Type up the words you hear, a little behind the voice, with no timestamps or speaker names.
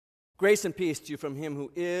Grace and peace to you from him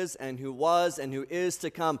who is, and who was, and who is to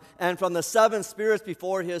come, and from the seven spirits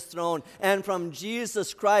before his throne, and from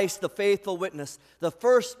Jesus Christ, the faithful witness, the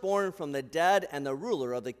firstborn from the dead, and the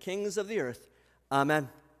ruler of the kings of the earth. Amen.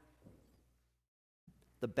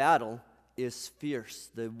 The battle is fierce.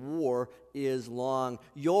 The war is long.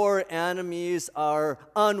 Your enemies are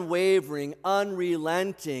unwavering,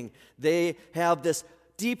 unrelenting. They have this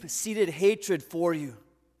deep-seated hatred for you.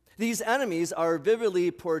 These enemies are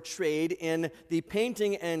vividly portrayed in the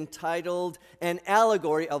painting entitled An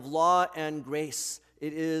Allegory of Law and Grace.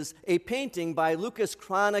 It is a painting by Lucas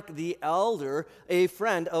Cranach the Elder, a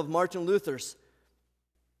friend of Martin Luther's.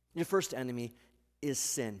 Your first enemy is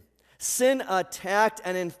sin. Sin attacked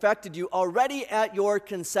and infected you already at your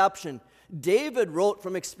conception. David wrote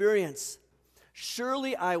from experience,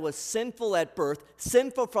 "Surely I was sinful at birth,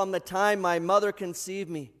 sinful from the time my mother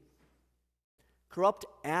conceived me." Corrupt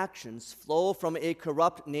actions flow from a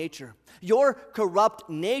corrupt nature. Your corrupt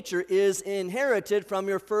nature is inherited from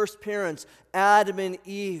your first parents, Adam and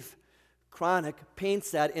Eve. Cranach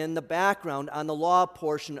paints that in the background on the law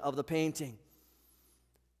portion of the painting.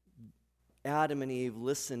 Adam and Eve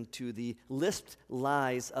listened to the lisped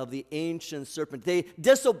lies of the ancient serpent. They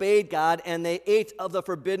disobeyed God and they ate of the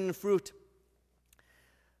forbidden fruit.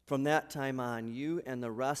 From that time on, you and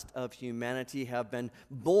the rest of humanity have been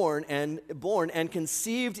born and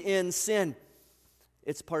conceived in sin.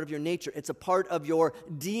 It's part of your nature. It's a part of your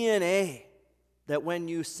DNA that when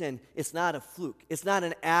you sin, it's not a fluke. It's not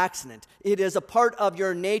an accident. It is a part of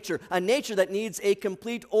your nature, a nature that needs a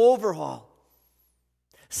complete overhaul.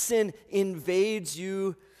 Sin invades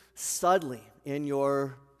you subtly in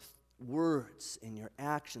your words, in your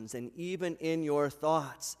actions, and even in your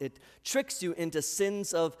thoughts. It tricks you into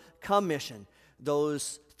sins of commission,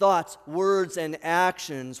 those thoughts, words, and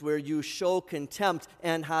actions where you show contempt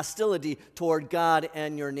and hostility toward God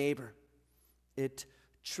and your neighbor. It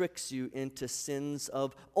tricks you into sins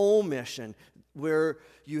of omission, where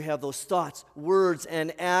you have those thoughts, words,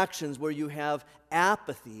 and actions where you have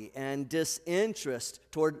apathy and disinterest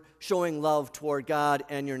toward showing love toward God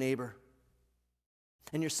and your neighbor.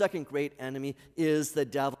 And your second great enemy is the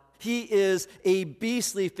devil. He is a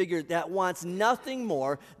beastly figure that wants nothing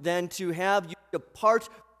more than to have you depart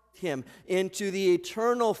him into the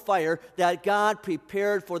eternal fire that God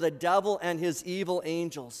prepared for the devil and his evil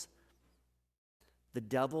angels. The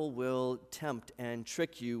devil will tempt and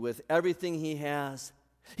trick you with everything he has.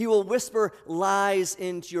 He will whisper lies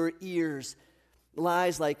into your ears.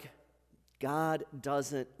 Lies like God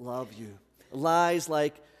doesn't love you. Lies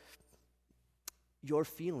like your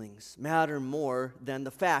feelings matter more than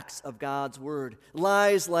the facts of God's word.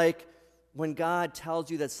 Lies like when God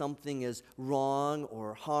tells you that something is wrong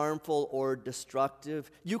or harmful or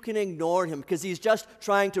destructive, you can ignore him because he's just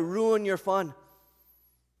trying to ruin your fun.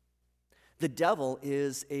 The devil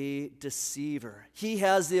is a deceiver. He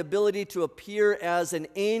has the ability to appear as an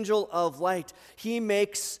angel of light. He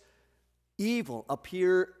makes evil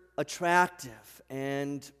appear attractive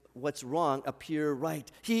and what's wrong appear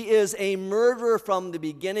right. He is a murderer from the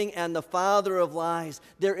beginning and the father of lies.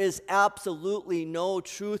 There is absolutely no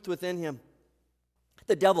truth within him.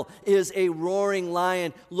 The devil is a roaring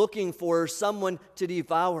lion looking for someone to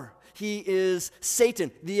devour. He is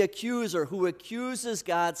Satan, the accuser, who accuses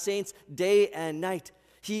God's saints day and night.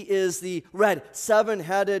 He is the red,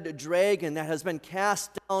 seven-headed dragon that has been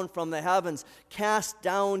cast down from the heavens, cast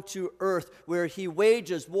down to earth, where he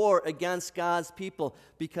wages war against God's people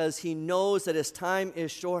because he knows that his time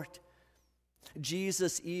is short.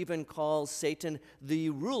 Jesus even calls Satan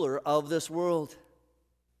the ruler of this world.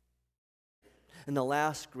 And the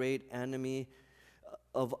last great enemy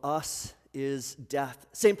of us is death.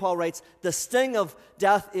 St. Paul writes, "The sting of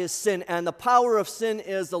death is sin, and the power of sin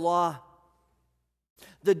is the law."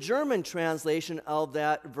 The German translation of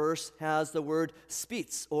that verse has the word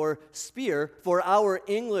spitz or spear for our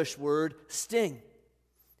English word sting.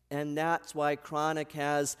 And that's why Cranach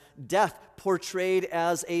has death portrayed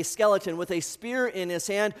as a skeleton with a spear in his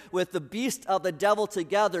hand with the beast of the devil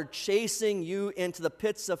together chasing you into the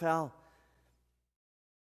pits of hell.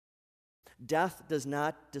 Death does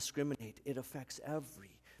not discriminate. It affects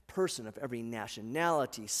every person of every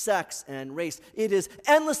nationality, sex, and race. It is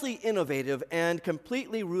endlessly innovative and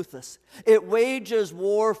completely ruthless. It wages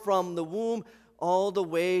war from the womb all the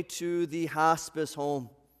way to the hospice home.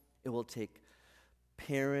 It will take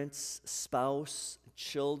parents, spouse,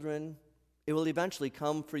 children. It will eventually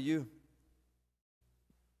come for you.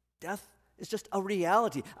 Death is just a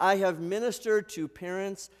reality. I have ministered to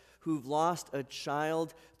parents who've lost a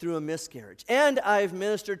child through a miscarriage. And I've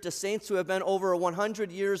ministered to saints who have been over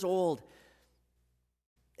 100 years old.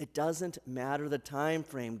 It doesn't matter the time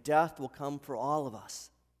frame. Death will come for all of us.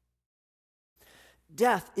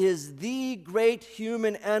 Death is the great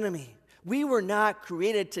human enemy. We were not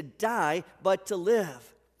created to die, but to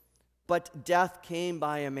live. But death came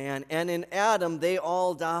by a man, and in Adam they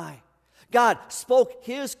all die. God spoke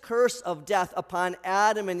his curse of death upon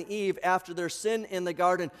Adam and Eve after their sin in the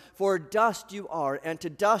garden. For dust you are, and to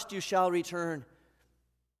dust you shall return.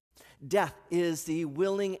 Death is the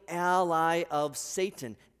willing ally of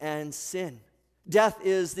Satan and sin. Death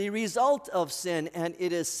is the result of sin, and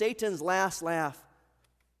it is Satan's last laugh.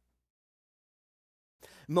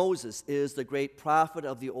 Moses is the great prophet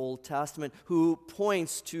of the Old Testament who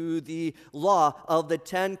points to the law of the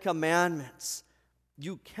Ten Commandments.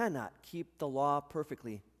 You cannot keep the law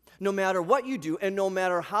perfectly. No matter what you do and no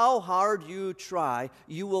matter how hard you try,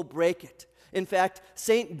 you will break it. In fact,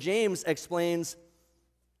 St. James explains,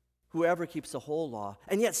 whoever keeps the whole law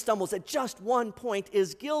and yet stumbles at just one point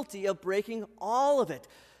is guilty of breaking all of it.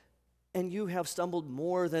 And you have stumbled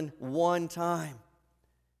more than one time.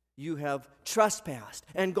 You have trespassed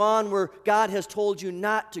and gone where God has told you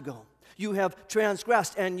not to go. You have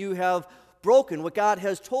transgressed and you have broken what God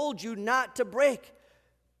has told you not to break.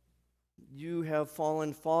 You have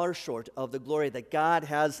fallen far short of the glory that God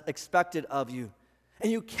has expected of you.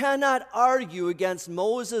 And you cannot argue against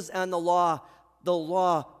Moses and the law. The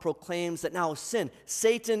law proclaims that now sin,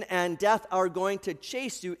 Satan, and death are going to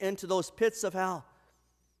chase you into those pits of hell.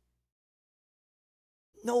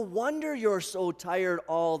 No wonder you're so tired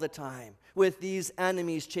all the time with these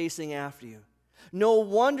enemies chasing after you. No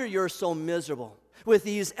wonder you're so miserable with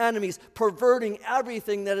these enemies perverting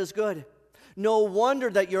everything that is good. No wonder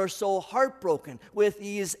that you're so heartbroken with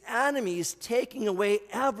these enemies taking away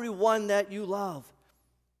everyone that you love.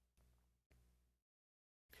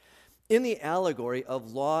 In the allegory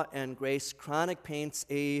of law and grace, Cranach paints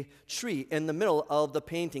a tree in the middle of the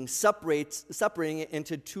painting, separating it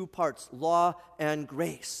into two parts, law and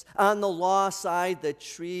grace. On the law side, the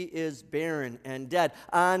tree is barren and dead.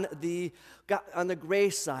 On the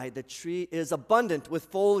grace side, the tree is abundant with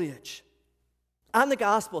foliage. On the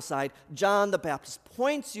gospel side, John the Baptist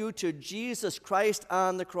points you to Jesus Christ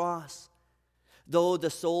on the cross. Though the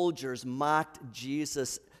soldiers mocked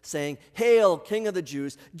Jesus, saying, "Hail, King of the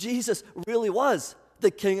Jews," Jesus really was the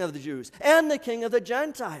King of the Jews and the King of the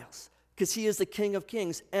Gentiles, because he is the King of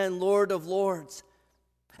kings and Lord of lords.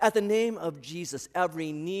 At the name of Jesus,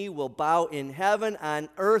 every knee will bow in heaven, on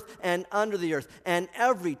earth, and under the earth, and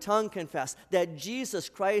every tongue confess that Jesus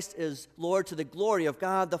Christ is Lord to the glory of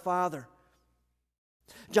God the Father.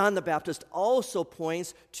 John the Baptist also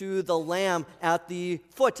points to the Lamb at the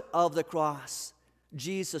foot of the cross.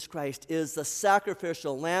 Jesus Christ is the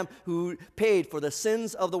sacrificial lamb who paid for the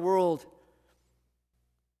sins of the world.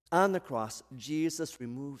 On the cross, Jesus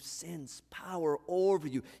removed sin's power over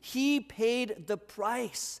you. He paid the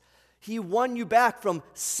price. He won you back from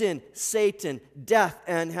sin, Satan, death,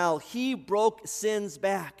 and hell. He broke sin's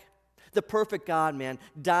back. The perfect God-man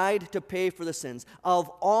died to pay for the sins of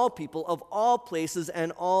all people, of all places,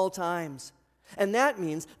 and all times. And that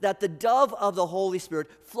means that the dove of the Holy Spirit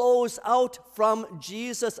flows out from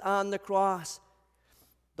Jesus on the cross.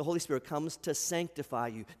 The Holy Spirit comes to sanctify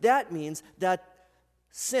you. That means that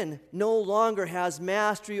sin no longer has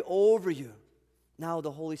mastery over you. Now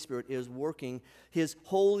the Holy Spirit is working his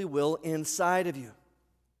holy will inside of you.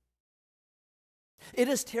 It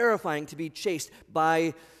is terrifying to be chased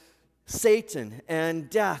by Satan and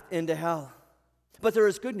death into hell. But there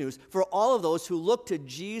is good news for all of those who look to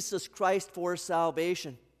Jesus Christ for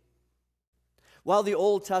salvation. While the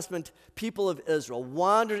Old Testament people of Israel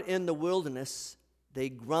wandered in the wilderness, they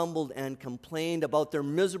grumbled and complained about their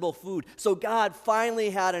miserable food. So God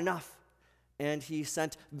finally had enough, and he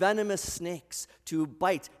sent venomous snakes to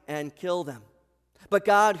bite and kill them. But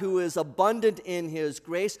God, who is abundant in his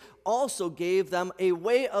grace, also gave them a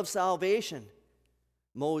way of salvation.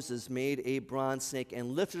 Moses made a bronze snake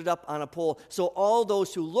and lifted it up on a pole, so all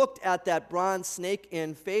those who looked at that bronze snake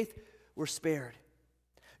in faith were spared.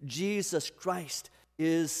 Jesus Christ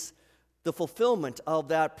is the fulfillment of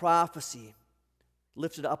that prophecy,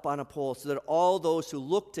 lifted up on a pole, so that all those who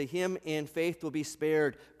look to him in faith will be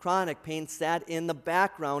spared. Cranach paints that in the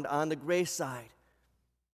background on the grace side.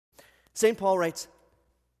 St. Paul writes,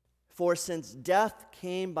 "For since death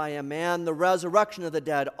came by a man, the resurrection of the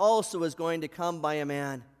dead also is going to come by a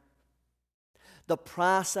man." The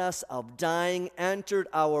process of dying entered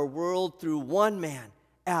our world through one man,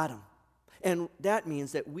 Adam. And that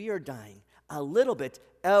means that we are dying a little bit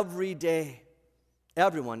every day.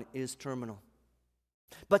 Everyone is terminal.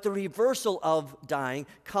 But the reversal of dying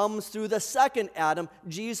comes through the second Adam,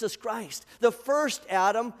 Jesus Christ. The first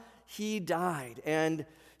Adam, he died, and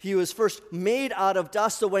He was first made out of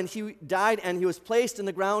dust, so when he died and he was placed in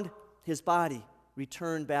the ground, his body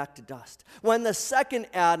returned back to dust. When the second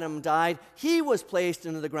Adam died, he was placed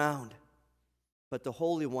into the ground. But the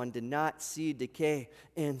Holy One did not see decay,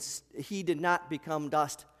 and he did not become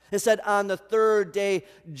dust. Instead, on the third day,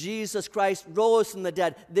 Jesus Christ rose from the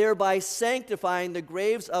dead, thereby sanctifying the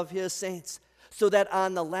graves of his saints, so that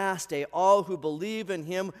on the last day, all who believe in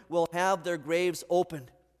him will have their graves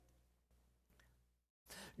opened.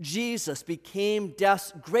 Jesus became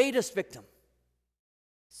death's greatest victim,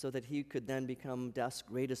 so that he could then become death's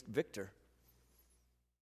greatest victor.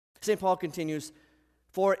 St. Paul continues,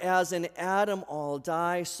 "For as in Adam all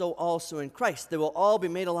die, so also in Christ they will all be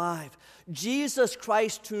made alive. Jesus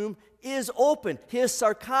Christ's tomb is open. His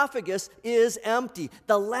sarcophagus is empty."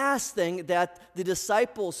 The last thing that the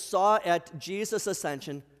disciples saw at Jesus'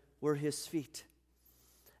 ascension were his feet.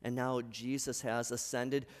 And now Jesus has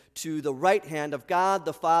ascended to the right hand of God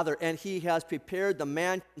the Father, and he has prepared the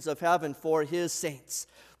mansions of heaven for his saints,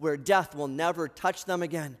 where death will never touch them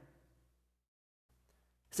again.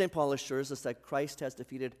 St. Paul assures us that Christ has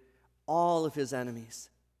defeated all of his enemies.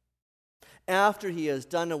 After he has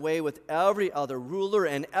done away with every other ruler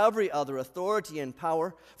and every other authority and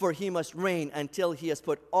power, for he must reign until he has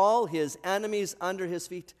put all his enemies under his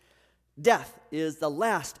feet, death is the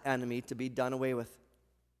last enemy to be done away with.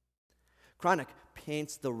 Cranach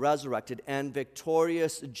paints the resurrected and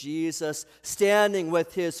victorious Jesus standing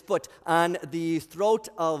with his foot on the throat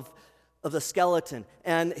of the skeleton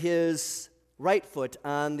and his right foot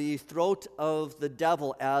on the throat of the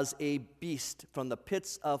devil as a beast from the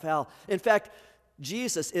pits of hell. In fact,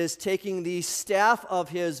 Jesus is taking the staff of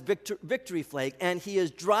his victory flag and he is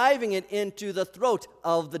driving it into the throat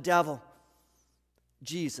of the devil.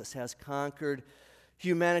 Jesus has conquered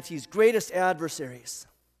humanity's greatest adversaries.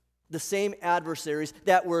 The same adversaries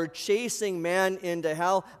that were chasing man into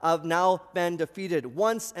hell have now been defeated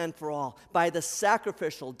once and for all by the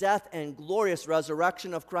sacrificial death and glorious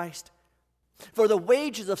resurrection of Christ. For the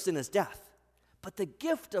wages of sin is death, but the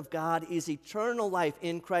gift of God is eternal life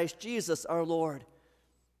in Christ Jesus our Lord.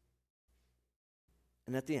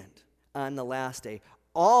 And at the end, on the last day,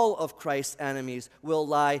 all of Christ's enemies will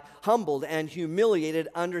lie humbled and humiliated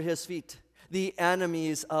under his feet. The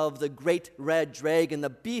enemies of the great red dragon, the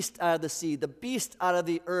beast out of the sea, the beast out of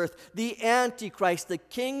the earth, the Antichrist, the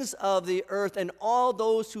kings of the earth, and all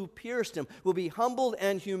those who pierced him will be humbled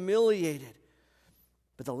and humiliated.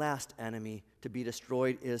 But the last enemy to be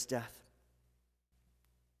destroyed is death.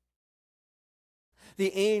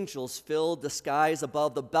 The angels filled the skies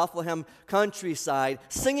above the Bethlehem countryside,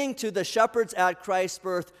 singing to the shepherds at Christ's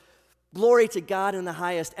birth, "Glory to God in the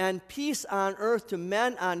highest, and peace on earth to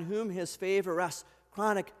men on whom his favor rests."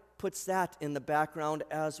 Cranach puts that in the background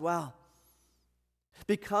as well.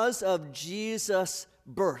 Because of Jesus'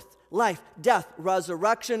 birth, life, death,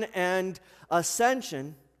 resurrection, and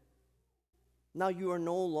ascension, now you are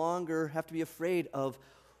no longer have to be afraid of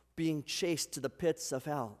being chased to the pits of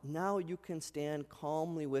hell. Now you can stand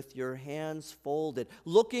calmly with your hands folded,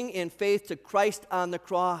 looking in faith to Christ on the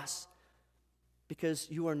cross, because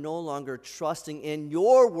you are no longer trusting in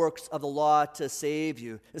your works of the law to save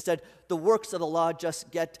you. Instead, the works of the law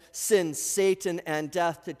just get sin, Satan, and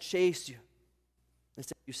death to chase you.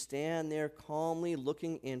 Instead, you stand there calmly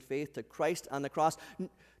looking in faith to Christ on the cross,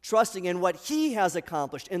 trusting in what he has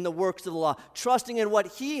accomplished in the works of the law, trusting in what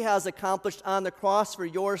he has accomplished on the cross for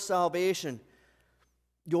your salvation.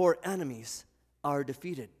 Your enemies are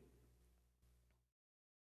defeated.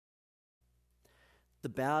 The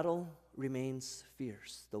battle remains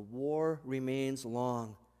fierce. The war remains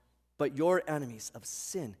long. But your enemies of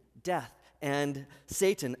sin, death, and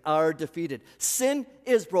Satan are defeated. Sin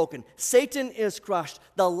is broken. Satan is crushed.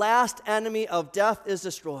 The last enemy of death is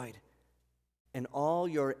destroyed. And all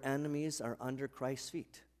your enemies are under Christ's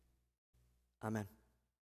feet. Amen.